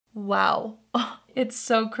Wow. It's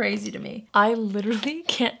so crazy to me. I literally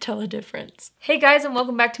can't tell a difference. Hey guys, and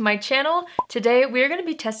welcome back to my channel. Today we are going to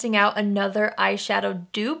be testing out another eyeshadow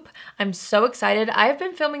dupe. I'm so excited. I've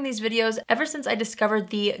been filming these videos ever since I discovered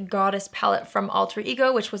the Goddess palette from Alter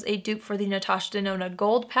Ego, which was a dupe for the Natasha Denona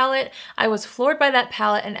Gold palette. I was floored by that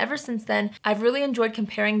palette, and ever since then I've really enjoyed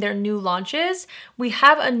comparing their new launches. We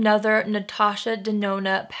have another Natasha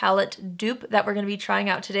Denona palette dupe that we're going to be trying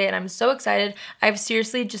out today, and I'm so excited. I've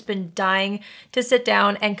seriously just been dying to sit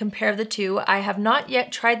down and compare the two. I have not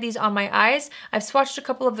yet tried these on my eyes. I've swatched a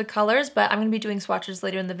couple of the colors, but I'm going to be doing swatches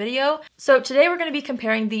later in the video. So today we're going to be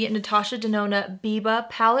comparing the Natasha Denona Biba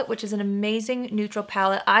palette, which is an amazing neutral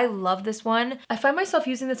palette. I love this one. I find myself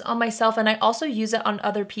using this on myself, and I also use it on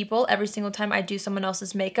other people every single time I do someone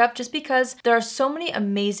else's makeup, just because there are so many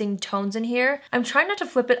amazing tones in here. I'm trying not to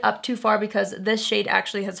flip it up too far because this shade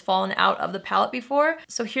actually has fallen out of the palette before.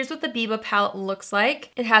 So here's what the Biba palette looks like.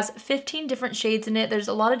 It has 15 different shades in it. There's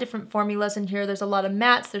a lot of different formulas in here. There's a lot of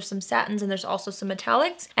mattes, there's some satins, and there's also some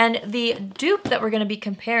metallics. And the dupe that we're going to be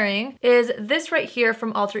comparing is this right here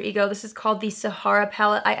from Alter Ego. This is called the Sahara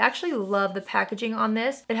Palette. I actually love the packaging on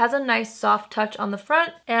this. It has a nice soft touch on the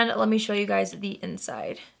front, and let me show you guys the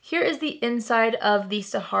inside. Here is the inside of the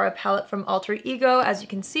Sahara palette from Alter Ego. As you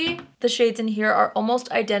can see, the shades in here are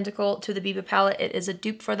almost identical to the Biba palette. It is a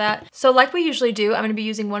dupe for that. So like we usually do, I'm going to be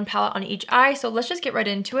using one palette on each eye. So let's just get right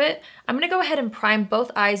into it. I'm going to go ahead and prime both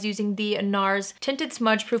eyes using the NARS Tinted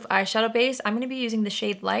Smudge Proof Eyeshadow Base. I'm going to be using the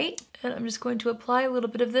shade Light. And I'm just going to apply a little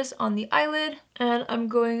bit of this on the eyelid. And I'm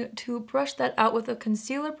going to brush that out with a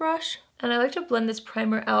concealer brush. And I like to blend this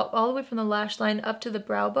primer out all the way from the lash line up to the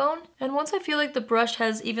brow bone. And once I feel like the brush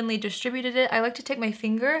has evenly distributed it, I like to take my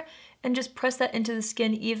finger and just press that into the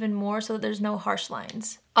skin even more so that there's no harsh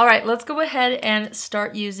lines. All right, let's go ahead and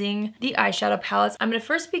start using the eyeshadow palettes. I'm gonna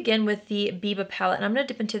first begin with the Biba palette, and I'm gonna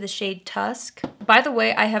dip into the shade Tusk. By the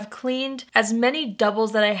way, I have cleaned as many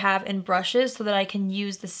doubles that I have in brushes so that I can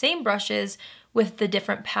use the same brushes with the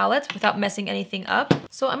different palettes without messing anything up.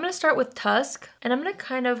 So I'm gonna start with Tusk, and I'm gonna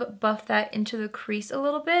kind of buff that into the crease a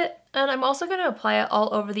little bit. And I'm also gonna apply it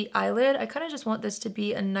all over the eyelid. I kind of just want this to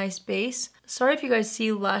be a nice base. Sorry if you guys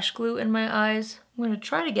see lash glue in my eyes. I'm gonna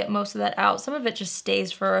try to get most of that out. Some of it just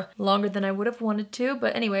stays for longer than I would have wanted to,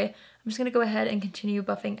 but anyway, I'm just gonna go ahead and continue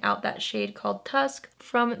buffing out that shade called Tusk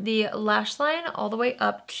from the lash line all the way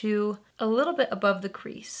up to a little bit above the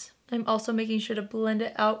crease. I'm also making sure to blend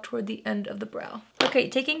it out toward the end of the brow. Okay,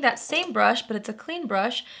 taking that same brush, but it's a clean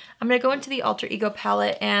brush, I'm gonna go into the Alter Ego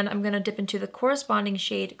palette and I'm gonna dip into the corresponding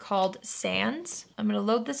shade called Sands. I'm gonna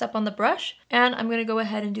load this up on the brush and I'm gonna go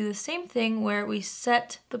ahead and do the same thing where we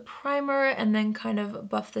set the primer and then kind of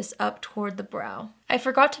buff this up toward the brow. I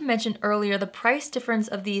forgot to mention earlier, the price difference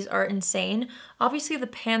of these are insane. Obviously the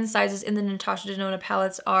pan sizes in the Natasha Denona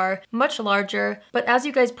palettes are much larger, but as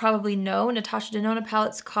you guys probably know, Natasha Denona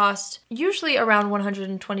palettes cost usually around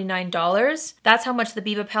 $129. That's how much the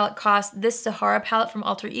Biba palette costs. This Sahara palette from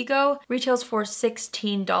Alter Ego retails for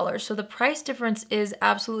 $16. So the price difference is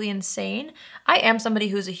absolutely insane. I am somebody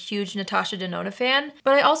who's a huge Natasha Denona fan,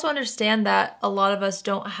 but I also understand that a lot of us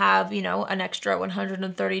don't have, you know, an extra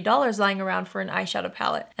 $130 lying around for an eyeshadow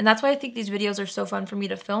palette. And that's why I think these videos are so fun for me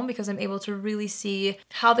to film, because I'm able to really see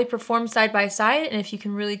how they perform side by side and if you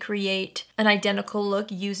can really create an identical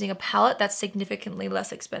look using a palette that's significantly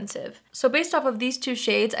less expensive. So based off of these two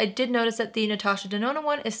shades, I did notice that the Natasha Denona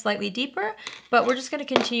one is slightly deeper, but we're just going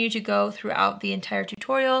to continue to go throughout the entire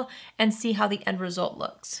tutorial and see how the end result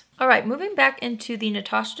looks. All right, moving back into the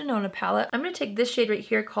Natasha Denona palette, I'm going to take this shade right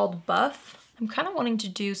here called Buff. I'm kind of wanting to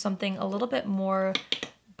do something a little bit more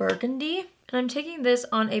burgundy. And I'm taking this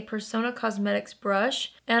on a Persona Cosmetics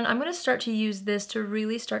brush, and I'm going to start to use this to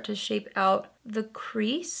really start to shape out the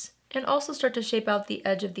crease and also start to shape out the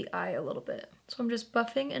edge of the eye a little bit. So I'm just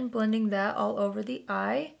buffing and blending that all over the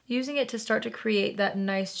eye, using it to start to create that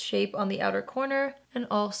nice shape on the outer corner and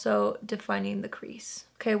also defining the crease.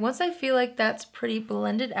 Okay, once I feel like that's pretty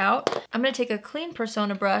blended out, I'm going to take a clean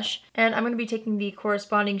Persona brush and I'm going to be taking the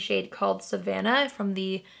corresponding shade called Savannah from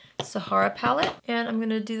the Sahara palette, and I'm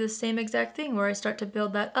gonna do the same exact thing where I start to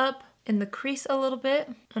build that up in the crease a little bit,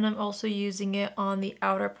 and I'm also using it on the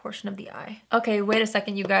outer portion of the eye. Okay, wait a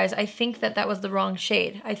second, you guys. I think that was the wrong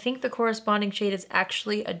shade. I think the corresponding shade is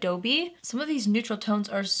actually Adobe. Some of these neutral tones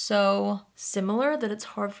are so similar that it's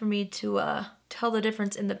hard for me to tell the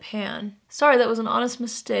difference in the pan. Sorry, that was an honest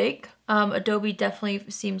mistake. Adobe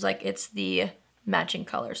definitely seems like it's the matching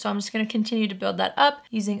color. So I'm just going to continue to build that up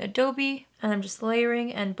using Adobe, and I'm just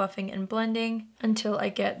layering and buffing and blending until I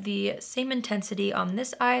get the same intensity on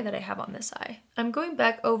this eye that I have on this eye. I'm going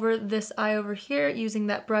back over this eye over here using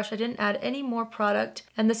that brush. I didn't add any more product,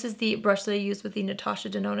 and this is the brush that I used with the Natasha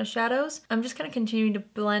Denona shadows. I'm just kind of continuing to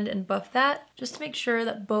blend and buff that just to make sure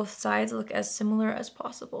that both sides look as similar as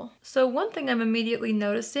possible. So one thing I'm immediately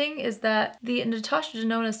noticing is that the Natasha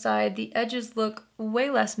Denona side, the edges look way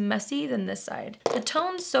less messy than this side. The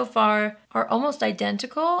tones so far are almost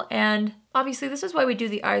identical, and obviously this is why we do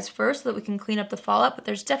the eyes first, so that we can clean up the fallout, but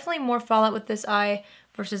there's definitely more fallout with this eye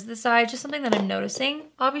versus this eye, just something that I'm noticing.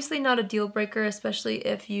 Obviously not a deal breaker, especially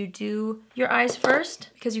if you do your eyes first,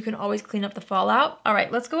 because you can always clean up the fallout. All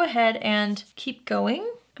right, let's go ahead and keep going.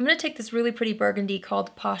 I'm gonna take this really pretty burgundy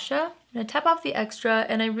called Pasha. I'm gonna tap off the extra,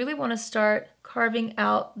 and I really wanna start carving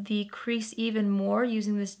out the crease even more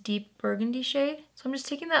using this deep burgundy shade. So I'm just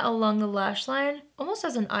taking that along the lash line, almost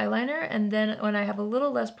as an eyeliner, and then when I have a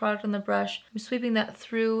little less product on the brush, I'm sweeping that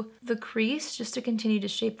through the crease just to continue to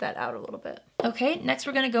shape that out a little bit. Okay, next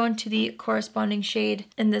we're gonna go into the corresponding shade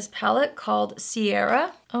in this palette called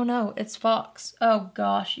Sierra. Oh no, it's Fox. Oh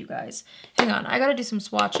gosh, you guys. Hang on, I gotta do some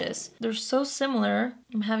swatches. They're so similar,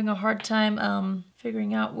 I'm having a hard time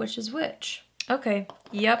figuring out which is which. Okay,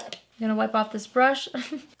 yep. I'm gonna wipe off this brush.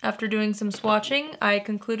 After doing some swatching, I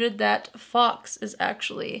concluded that Fox is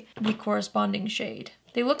actually the corresponding shade.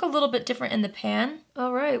 They look a little bit different in the pan.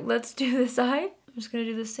 All right, let's do this eye. I'm just gonna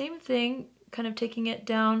do the same thing, kind of taking it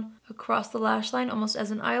down across the lash line almost as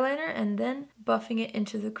an eyeliner, and then buffing it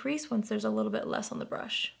into the crease once there's a little bit less on the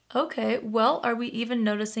brush. Okay, well, are we even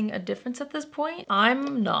noticing a difference at this point?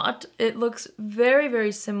 I'm not. It looks very,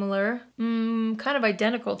 very similar, kind of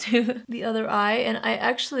identical to the other eye, and I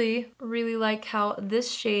actually really like how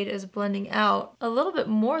this shade is blending out a little bit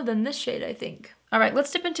more than this shade, I think. All right,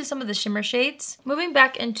 let's dip into some of the shimmer shades. Moving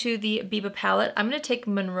back into the Biba palette, I'm gonna take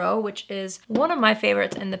Monroe, which is one of my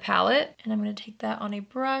favorites in the palette, and I'm gonna take that on a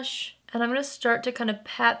brush, and I'm gonna start to kind of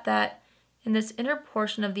pat that in this inner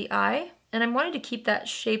portion of the eye. And I'm wanting to keep that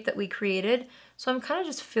shape that we created, so I'm kind of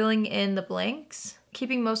just filling in the blanks,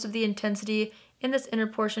 keeping most of the intensity in this inner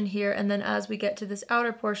portion here, and then as we get to this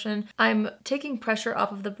outer portion, I'm taking pressure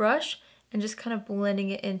off of the brush and just kind of blending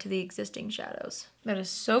it into the existing shadows. That is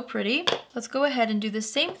so pretty. Let's go ahead and do the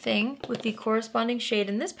same thing with the corresponding shade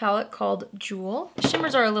in this palette called Jewel. The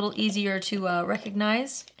shimmers are a little easier to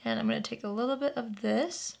recognize, and I'm gonna take a little bit of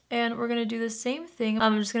this, and we're gonna do the same thing.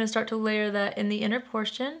 I'm just gonna start to layer that in the inner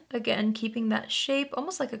portion, again, keeping that shape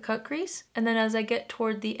almost like a cut crease, and then as I get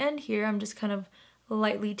toward the end here, I'm just kind of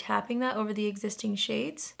lightly tapping that over the existing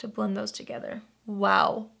shades to blend those together.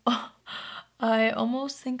 Wow. I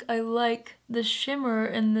almost think I like the shimmer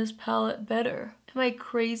in this palette better. Am I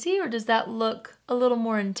crazy, or does that look a little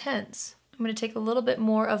more intense? I'm gonna take a little bit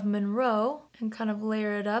more of Monroe and kind of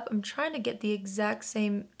layer it up. I'm trying to get the exact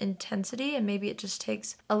same intensity, and maybe it just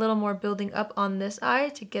takes a little more building up on this eye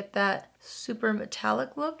to get that super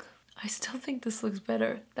metallic look. I still think this looks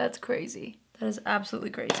better. That's crazy. That is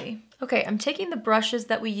absolutely crazy. Okay, I'm taking the brushes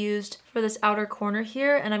that we used for this outer corner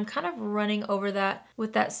here, and I'm kind of running over that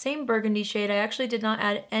with that same burgundy shade. I actually did not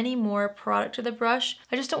add any more product to the brush.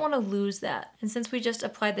 I just don't want to lose that. And since we just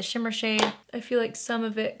applied the shimmer shade, I feel like some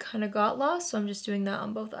of it kind of got lost, so I'm just doing that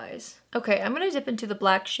on both eyes. Okay, I'm gonna dip into the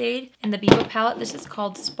black shade in the Biba palette. This is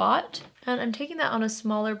called Spot, and I'm taking that on a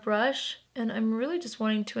smaller brush, and I'm really just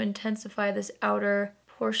wanting to intensify this outer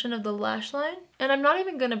portion of the lash line. And I'm not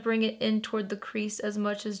even gonna bring it in toward the crease as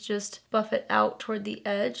much as just buff it out toward the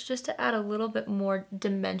edge, just to add a little bit more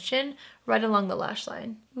dimension right along the lash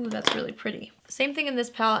line. Ooh, that's really pretty. Same thing in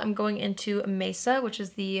this palette, I'm going into Mesa, which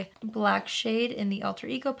is the black shade in the Alter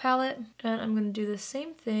Ego palette. And I'm gonna do the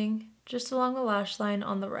same thing just along the lash line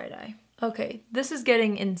on the right eye. Okay, this is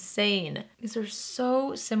getting insane. These are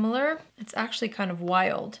so similar. It's actually kind of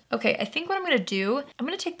wild. Okay, I think what I'm gonna do, I'm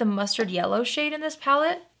gonna take the mustard yellow shade in this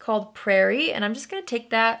palette called Prairie, and I'm just gonna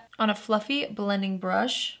take that on a fluffy blending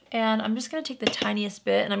brush, and I'm just gonna take the tiniest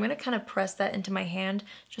bit, and I'm gonna kind of press that into my hand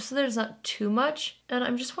just so there's not too much. And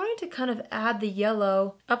I'm just wanting to kind of add the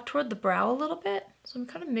yellow up toward the brow a little bit. So I'm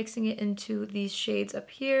kind of mixing it into these shades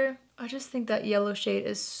up here. I just think that yellow shade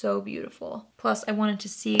is so beautiful. Plus, I wanted to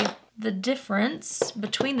see the difference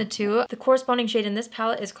between the two. The corresponding shade in this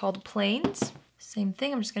palette is called Plains. Same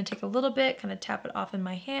thing, I'm just gonna take a little bit, kind of tap it off in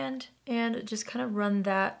my hand, and just kind of run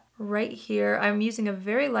that right here. I'm using a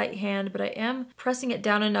very light hand, but I am pressing it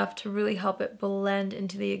down enough to really help it blend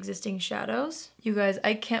into the existing shadows. You guys,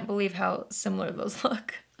 I can't believe how similar those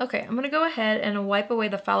look. Okay, I'm gonna go ahead and wipe away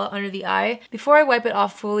the fallout under the eye. Before I wipe it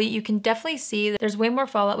off fully, you can definitely see that there's way more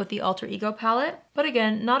fallout with the Alter Ego palette. But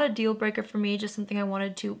again, not a deal breaker for me, just something I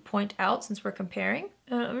wanted to point out since we're comparing.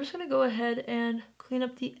 I'm just gonna go ahead and clean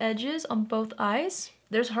up the edges on both eyes.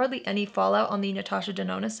 There's hardly any fallout on the Natasha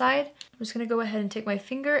Denona side. I'm just gonna go ahead and take my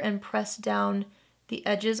finger and press down the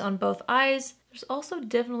edges on both eyes. There's also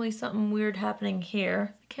definitely something weird happening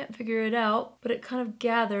here. I can't figure it out, but it kind of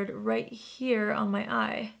gathered right here on my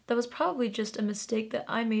eye. That was probably just a mistake that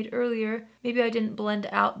I made earlier. Maybe I didn't blend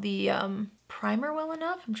out the primer well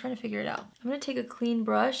enough. I'm trying to figure it out. I'm gonna take a clean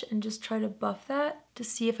brush and just try to buff that to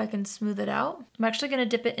see if I can smooth it out. I'm actually gonna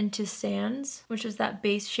dip it into Sands, which is that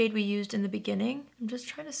base shade we used in the beginning. I'm just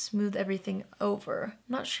trying to smooth everything over.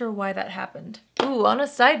 I'm not sure why that happened. Ooh, on a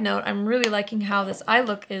side note, I'm really liking how this eye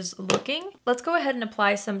look is looking. Let's go ahead and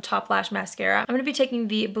apply some top lash mascara. I'm gonna be taking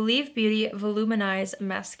the Believe Beauty Voluminize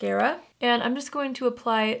Mascara, and I'm just going to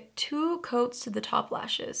apply 2 coats to the top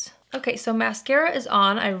lashes. Okay, so mascara is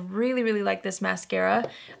on. I really like this mascara.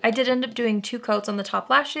 I did end up doing 2 coats on the top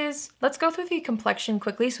lashes. Let's go through the complexion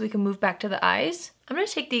quickly so we can move back to the eyes. I'm gonna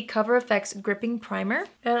take the Cover FX Gripping Primer,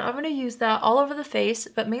 and I'm gonna use that all over the face,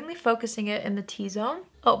 but mainly focusing it in the T-zone.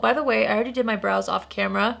 Oh, by the way, I already did my brows off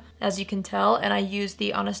camera, as you can tell, and I used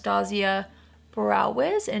the Anastasia Brow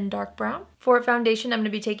Wiz in dark brown. For foundation, I'm going to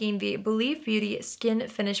be taking the Believe Beauty Skin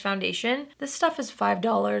Finish Foundation. This stuff is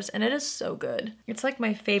 $5 and it is so good. It's like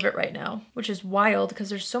my favorite right now, which is wild because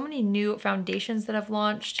there's so many new foundations that have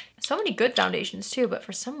launched. So many good foundations too, but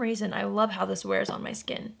for some reason, I love how this wears on my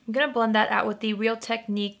skin. I'm going to blend that out with the Real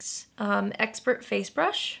Techniques Expert Face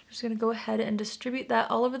Brush. I'm just going to go ahead and distribute that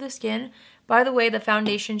all over the skin. By the way, the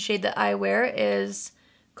foundation shade that I wear is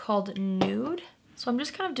called Nude. So I'm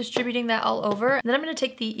just kind of distributing that all over. And then I'm going to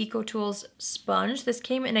take the EcoTools sponge. This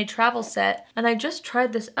came in a travel set, and I just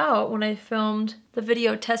tried this out when I filmed the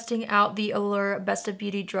video testing out the Allure Best of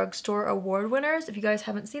Beauty Drugstore Award winners. If you guys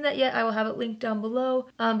haven't seen that yet, I will have it linked down below.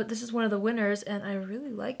 But this is one of the winners, and I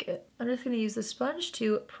really like it. I'm just going to use the sponge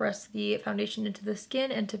to press the foundation into the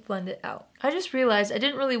skin and to blend it out. I just realized I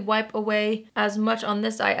didn't really wipe away as much on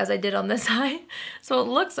this eye as I did on this eye. So it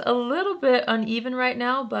looks a little bit uneven right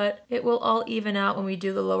now, but it will all even out when we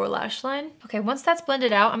do the lower lash line. Okay, once that's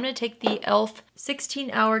blended out, I'm going to take the e.l.f.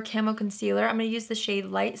 16-Hour Camo Concealer. I'm going to use the shade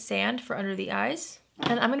Light Sand for under the eyes.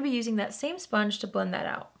 And I'm going to be using that same sponge to blend that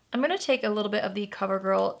out. I'm going to take a little bit of the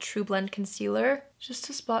CoverGirl True Blend Concealer just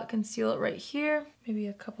to spot conceal it right here. Maybe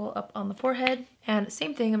a couple up on the forehead. And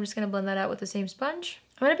same thing, I'm just going to blend that out with the same sponge.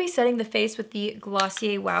 I'm going to be setting the face with the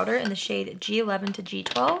Glossier Wowder in the shade G11 to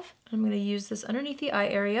G12. I'm going to use this underneath the eye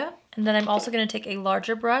area. And then I'm also going to take a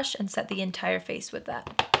larger brush and set the entire face with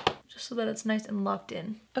that, just so that it's nice and locked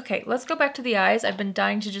in. Okay, let's go back to the eyes. I've been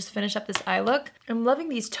dying to just finish up this eye look. I'm loving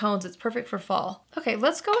these tones. It's perfect for fall. Okay,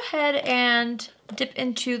 let's go ahead and dip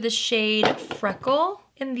into the shade Freckle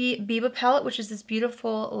in the Biba palette, which is this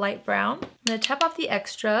beautiful light brown. I'm gonna tap off the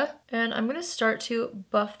extra, and I'm gonna start to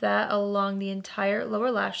buff that along the entire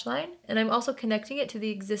lower lash line. And I'm also connecting it to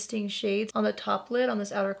the existing shades on the top lid on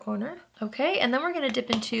this outer corner. Okay, and then we're gonna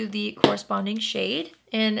dip into the corresponding shade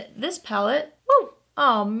in this palette. Woo!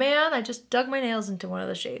 Oh man, I just dug my nails into one of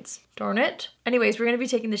the shades. Darn it. Anyways, we're going to be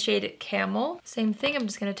taking the shade Camel. Same thing, I'm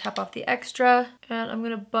just going to tap off the extra, and I'm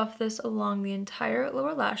going to buff this along the entire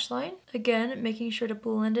lower lash line. Again, making sure to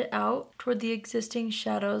blend it out toward the existing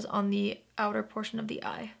shadows on the outer portion of the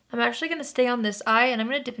eye. I'm actually going to stay on this eye, and I'm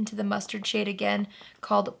going to dip into the mustard shade again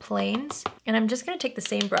called Plains. And I'm just going to take the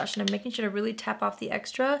same brush, and I'm making sure to really tap off the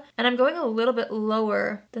extra. And I'm going a little bit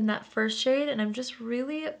lower than that first shade, and I'm just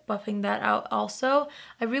really buffing that out also.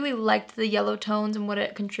 I really liked the yellow tones and what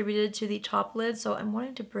it contributed to the top lid, so I'm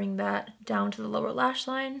wanting to bring that down to the lower lash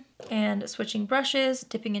line. And switching brushes,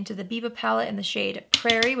 dipping into the Biba palette in the shade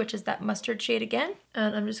Prairie, which is that mustard shade again.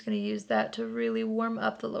 And I'm just going to use that to really warm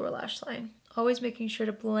up the lower lash line. Always making sure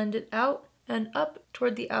to blend it out and up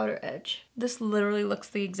toward the outer edge. This literally looks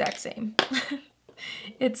the exact same.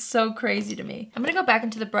 It's so crazy to me. I'm gonna go back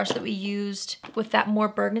into the brush that we used with that more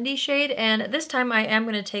burgundy shade, and this time I am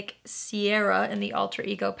gonna take Sierra in the Alter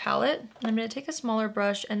Ego palette. And I'm gonna take a smaller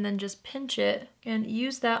brush and then just pinch it and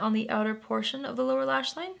use that on the outer portion of the lower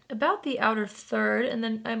lash line, about the outer third, and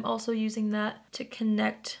then I'm also using that to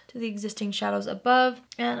connect to the existing shadows above.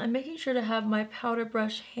 And I'm making sure to have my powder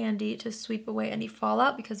brush handy to sweep away any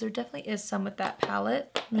fallout, because there definitely is some with that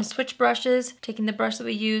palette. I'm gonna switch brushes, taking the brush that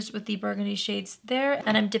we used with the burgundy shades there,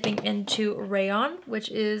 and I'm dipping into Rayon, which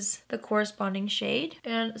is the corresponding shade.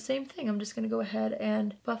 And same thing, I'm just gonna go ahead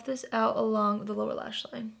and buff this out along the lower lash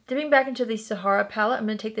line. Dipping back into the Sahara palette, I'm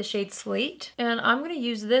gonna take the shade Slate, and I'm gonna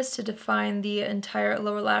use this to define the entire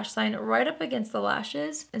lower lash line right up against the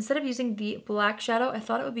lashes. Instead of using the black shadow, I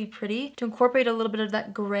thought it would be pretty to incorporate a little bit of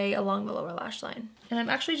that gray along the lower lash line. And I'm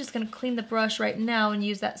actually just gonna clean the brush right now and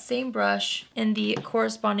use that same brush in the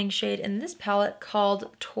corresponding shade in this palette called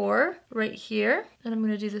Tour right here. And I'm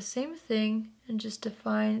gonna do the same thing and just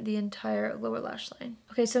define the entire lower lash line.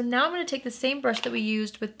 Okay, so now I'm gonna take the same brush that we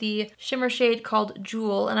used with the shimmer shade called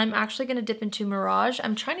Jewel, and I'm actually gonna dip into Mirage.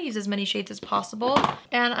 I'm trying to use as many shades as possible,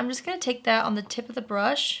 and I'm just gonna take that on the tip of the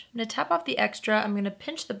brush. I'm gonna tap off the extra, I'm gonna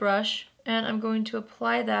pinch the brush, and I'm going to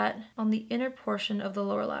apply that on the inner portion of the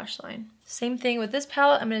lower lash line. Same thing with this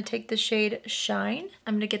palette, I'm gonna take the shade Shine.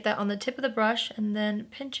 I'm gonna get that on the tip of the brush and then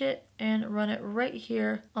pinch it and run it right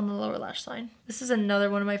here on the lower lash line. This is another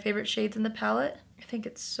one of my favorite shades in the palette. I think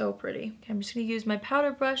it's so pretty. Okay, I'm just gonna use my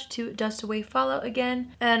powder brush to dust away fallout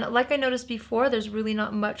again. And like I noticed before, there's really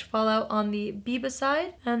not much fallout on the Biba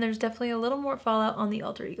side, and there's definitely a little more fallout on the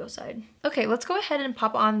Alter Ego side. Okay, let's go ahead and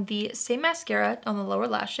pop on the same mascara on the lower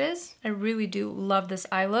lashes. I really do love this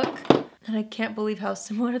eye look, and I can't believe how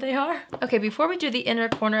similar they are. Okay, before we do the inner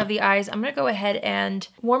corner of the eyes, I'm gonna go ahead and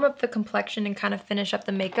warm up the complexion and kind of finish up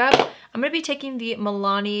the makeup. I'm gonna be taking the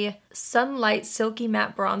Milani Sunlight Silky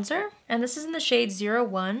Matte Bronzer, and this is in the shade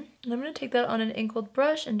 01. And I'm gonna take that on an angled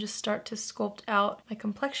brush and just start to sculpt out my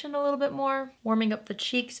complexion a little bit more, warming up the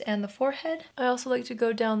cheeks and the forehead. I also like to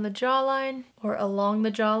go down the jawline, or along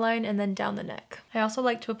the jawline, and then down the neck. I also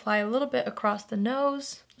like to apply a little bit across the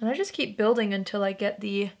nose, and I just keep building until I get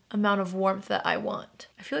the amount of warmth that I want.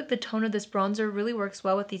 I feel like the tone of this bronzer really works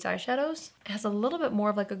well with these eyeshadows. It has a little bit more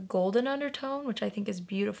of like a golden undertone, which I think is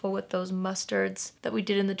beautiful with those mustards that we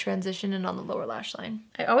did in the transition and on the lower lash line.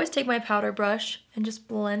 I always take my powder brush and just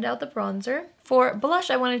blend out the bronzer. For blush,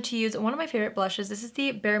 I wanted to use one of my favorite blushes. This is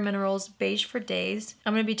the Bare Minerals Beige for Days.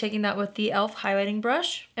 I'm gonna be taking that with the e.l.f. highlighting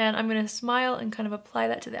brush, and I'm gonna smile and kind of apply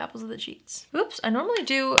that to the apples of the cheeks. Oops, I normally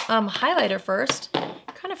do highlighter first.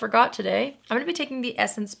 Kind of forgot today. I'm gonna be taking the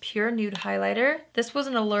Essence Pure Nude Highlighter. This was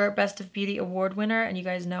an Allure Best of Beauty Award winner, and you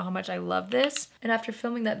guys know how much I love this. And after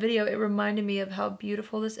filming that video, it reminded me of how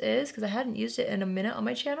beautiful this is, because I hadn't used it in a minute on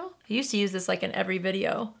my channel. I used to use this like in every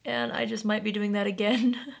video, and I just might be doing that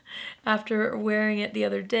again after wearing it the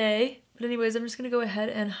other day. But anyways, I'm just gonna go ahead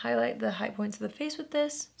and highlight the high points of the face with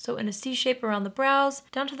this. So in a C shape around the brows,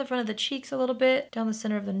 down to the front of the cheeks a little bit, down the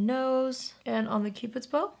center of the nose, and on the Cupid's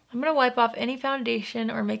bow. I'm gonna wipe off any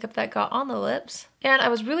foundation or makeup that got on the lips. And I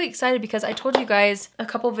was really excited because I told you guys a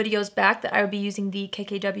couple videos back that I would be using the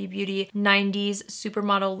KKW Beauty 90s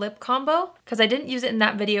Supermodel Lip Combo, because I didn't use it in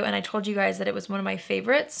that video and I told you guys that it was one of my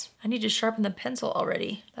favorites. I need to sharpen the pencil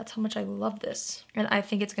already. That's how much I love this. And I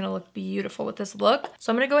think it's gonna look beautiful with this look.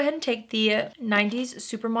 So I'm gonna go ahead and take the 90s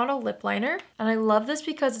Supermodel Lip Liner. And I love this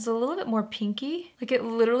because it's a little bit more pinky. Like it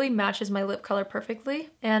literally matches my lip color perfectly.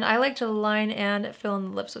 And I like to line and fill in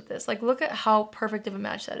the lips with this. Like look at how perfect of a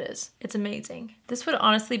match that is. It's amazing. This would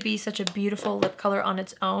honestly be such a beautiful lip color on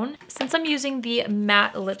its own. Since I'm using the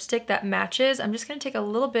matte lipstick that matches, I'm just gonna take a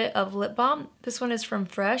little bit of lip balm. This one is from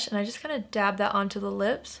Fresh, and I just kind of dab that onto the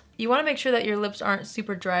lips. You want to make sure that your lips aren't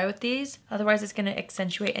super dry with these, otherwise it's going to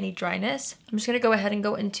accentuate any dryness. I'm just going to go ahead and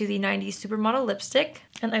go into the 90s Supermodel lipstick,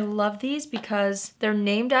 and I love these because they're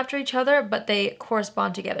named after each other, but they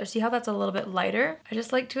correspond together. See how that's a little bit lighter? I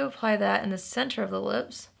just like to apply that in the center of the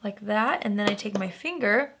lips, like that, and then I take my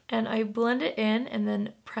finger and I blend it in and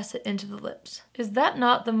then press it into the lips. Is that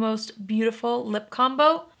not the most beautiful lip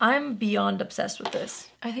combo? I'm beyond obsessed with this.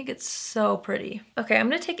 I think it's so pretty. Okay, I'm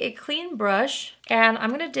gonna take a clean brush and I'm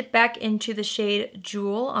gonna dip back into the shade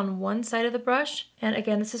Jewel on one side of the brush. And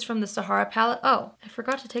again, this is from the Sahara Palette. Oh, I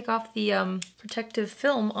forgot to take off the protective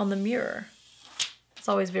film on the mirror. It's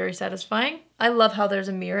always very satisfying. I love how there's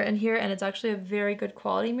a mirror in here, and it's actually a very good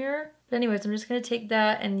quality mirror. But anyways, I'm just gonna take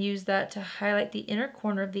that and use that to highlight the inner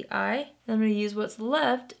corner of the eye. Then I'm gonna use what's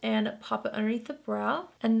left and pop it underneath the brow.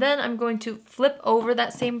 And then I'm going to flip over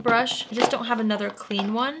that same brush. I just don't have another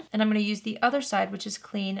clean one. And I'm gonna use the other side, which is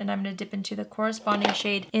clean, and I'm gonna dip into the corresponding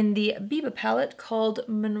shade in the Biba palette called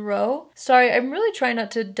Monroe. Sorry, I'm really trying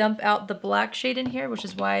not to dump out the black shade in here, which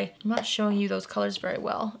is why I'm not showing you those colors very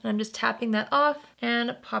well. And I'm just tapping that off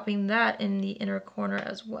and popping that in the inner corner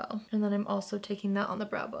as well. And then I'm also taking that on the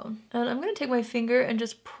brow bone. And I'm gonna take my finger and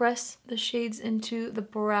just press the shades into the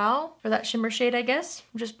brow, or that shimmer shade, I guess.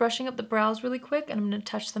 I'm just brushing up the brows really quick, and I'm gonna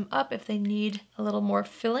touch them up if they need a little more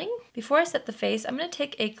filling. Before I set the face, I'm gonna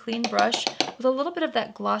take a clean brush with a little bit of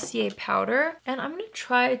that Glossier powder, and I'm gonna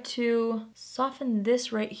try to soften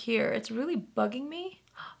this right here. It's really bugging me.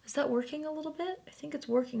 Is that working a little bit? I think it's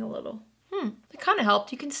working a little. It kind of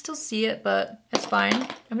helped. You can still see it, but it's fine.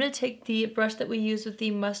 I'm gonna take the brush that we used with the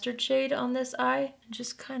mustard shade on this eye and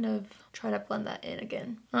just kind of try to blend that in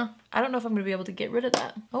again. I don't know if I'm gonna be able to get rid of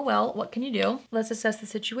that. Oh well, what can you do? Let's assess the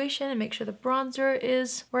situation and make sure the bronzer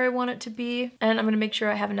is where I want it to be. And I'm gonna make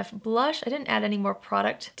sure I have enough blush. I didn't add any more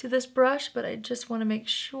product to this brush, but I just wanna make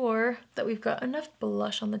sure that we've got enough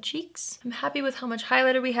blush on the cheeks. I'm happy with how much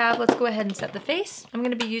highlighter we have. Let's go ahead and set the face. I'm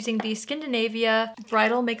gonna be using the Skindinavia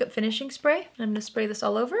Bridal Makeup Finishing Spray. I'm gonna spray this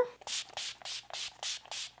all over.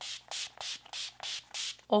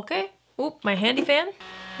 Okay. Oop, my handy fan.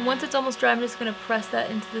 And once it's almost dry, I'm just gonna press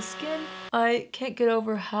that into the skin. I can't get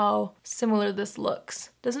over how similar this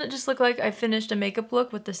looks. Doesn't it just look like I finished a makeup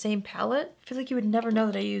look with the same palette? I feel like you would never know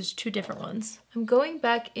that I used two different ones. I'm going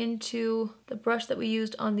back into the brush that we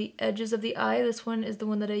used on the edges of the eye. This one is the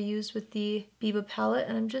one that I used with the Biba palette,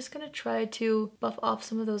 and I'm just gonna try to buff off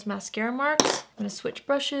some of those mascara marks. I'm gonna switch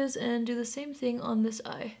brushes and do the same thing on this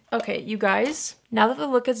eye. Okay, you guys, now that the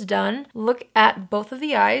look is done, look at both of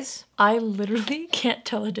the eyes. I literally can't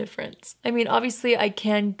tell a difference. I mean, obviously I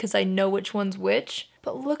can because I know which one's which,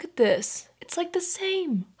 but look at this. It's like the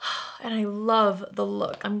same. And I love the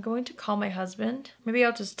look. I'm going to call my husband. Maybe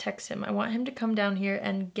I'll just text him. I want him to come down here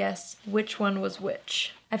and guess which one was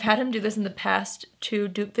which. I've had him do this in the past 2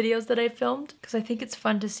 dupe videos that I filmed because I think it's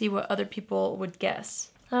fun to see what other people would guess.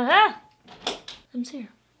 Aha! I'm here.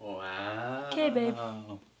 Wow. Okay, babe.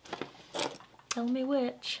 Tell me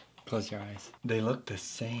which. Close your eyes. They look the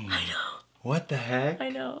same. I know. What the heck? I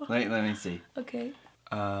know. Let me see. Okay.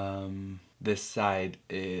 This side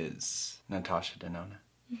is Natasha Denona.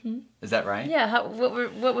 Is that right? Yeah,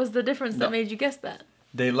 what was the difference that made you guess that?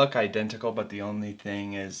 They look identical, but the only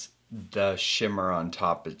thing is the shimmer on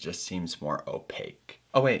top, it just seems more opaque.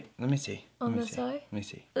 Oh wait, let me see. On this eye? Let me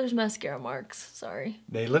see. There's mascara marks, sorry.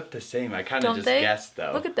 They look the same. I kind of just guessed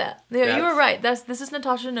though. Look at that. Yeah, you were right. This is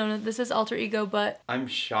Natasha Denona. This is Alter Ego, but I'm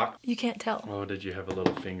shocked. You can't tell. Oh, did you have a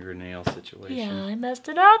little fingernail situation? Yeah, I messed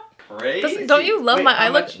it up. Crazy. Don't you love my eye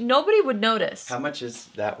look? Nobody would notice. How much is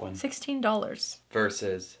that one? $16.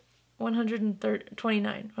 Versus?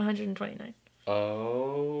 $129.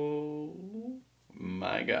 Oh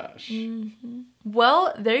my gosh.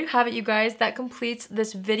 Well, there you have it, you guys. That completes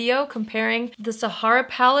this video comparing the Sahara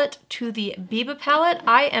palette to the Biba palette.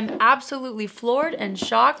 I am absolutely floored and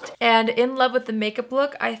shocked and in love with the makeup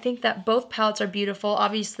look. I think that both palettes are beautiful.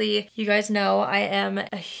 Obviously, you guys know I am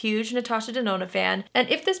a huge Natasha Denona fan. And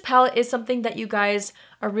if this palette is something that you guys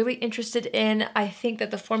are really interested in, I think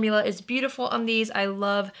that the formula is beautiful on these. I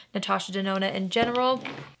love Natasha Denona in general.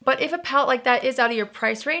 But if a palette like that is out of your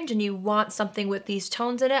price range and you want something with these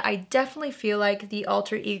tones in it, I definitely feel like the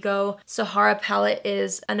Alter Ego Sahara palette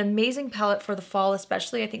is an amazing palette for the fall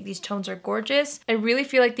especially. I think these tones are gorgeous. I really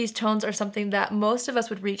feel like these tones are something that most of us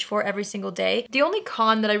would reach for every single day. The only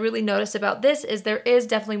con that I really notice about this is there is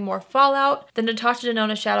definitely more fallout. The Natasha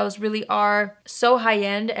Denona shadows really are so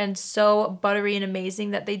high-end and so buttery and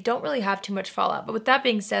amazing that they don't really have too much fallout. But with that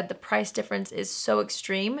being said, the price difference is so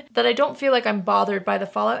extreme that I don't feel like I'm bothered by the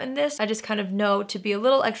fallout in this. I just kind of know to be a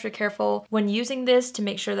little extra careful when using this to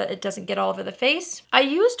make sure that it doesn't get all over the face. I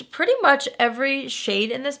used pretty much every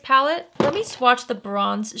shade in this palette. Let me swatch the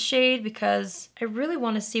bronze shade because I really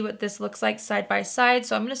want to see what this looks like side by side.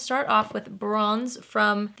 So I'm going to start off with bronze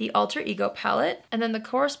from the Alter Ego palette, and then the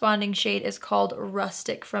corresponding shade is called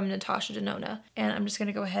Rustic from Natasha Denona. And I'm just going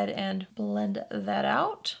to go ahead and blend that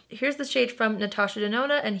out. Here's the shade from Natasha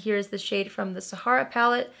Denona, and here's the shade from the Sahara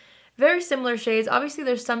palette. Very similar shades. Obviously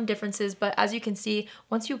there's some differences, but as you can see,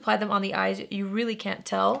 once you apply them on the eyes, you really can't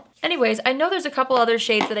tell. Anyways, I know there's a couple other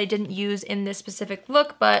shades that I didn't use in this specific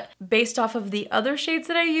look, but based off of the other shades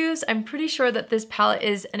that I used, I'm pretty sure that this palette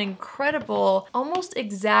is an incredible, almost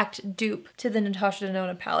exact dupe to the Natasha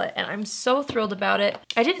Denona palette, and I'm so thrilled about it.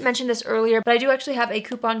 I didn't mention this earlier, but I do actually have a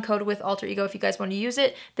coupon code with Alter Ego if you guys want to use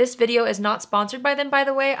it. This video is not sponsored by them, by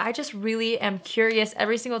the way. I just really am curious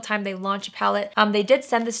every single time they launch a palette. They did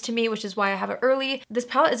send this to me, which is why I have it early. This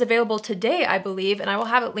palette is available today, I believe, and I will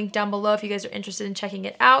have it linked down below if you guys are interested in checking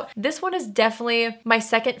it out. This one is definitely my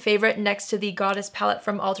second favorite next to the Goddess palette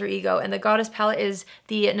from Alter Ego, and the Goddess palette is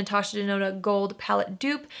the Natasha Denona Gold palette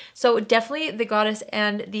dupe. So definitely the Goddess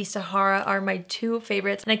and the Sahara are my 2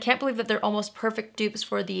 favorites, and I can't believe that they're almost perfect dupes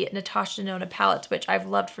for the Natasha Denona palettes, which I've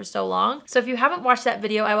loved for so long. So if you haven't watched that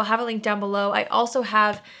video, I will have a link down below. I also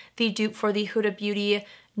have the dupe for the Huda Beauty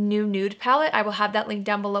new nude palette. I will have that link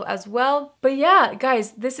down below as well. But yeah,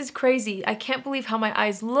 guys, this is crazy. I can't believe how my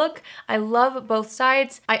eyes look. I love both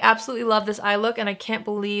sides. I absolutely love this eye look, and I can't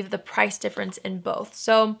believe the price difference in both.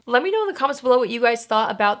 So let me know in the comments below what you guys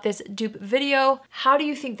thought about this dupe video. How do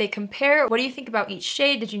you think they compare? What do you think about each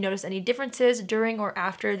shade? Did you notice any differences during or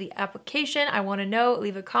after the application? I want to know.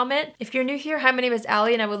 Leave a comment. If you're new here, hi, my name is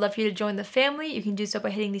Allie, and I would love for you to join the family. You can do so by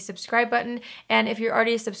hitting the subscribe button. And if you're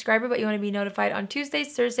already a subscriber but you want to be notified on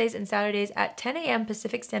Tuesdays, Thursdays, and Saturdays at 10 a.m.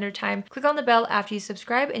 Pacific Standard Time, click on the bell after you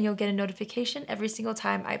subscribe and you'll get a notification every single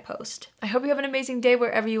time I post. I hope you have an amazing day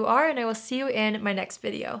wherever you are, and I will see you in my next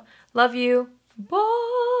video. Love you.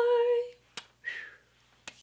 Bye!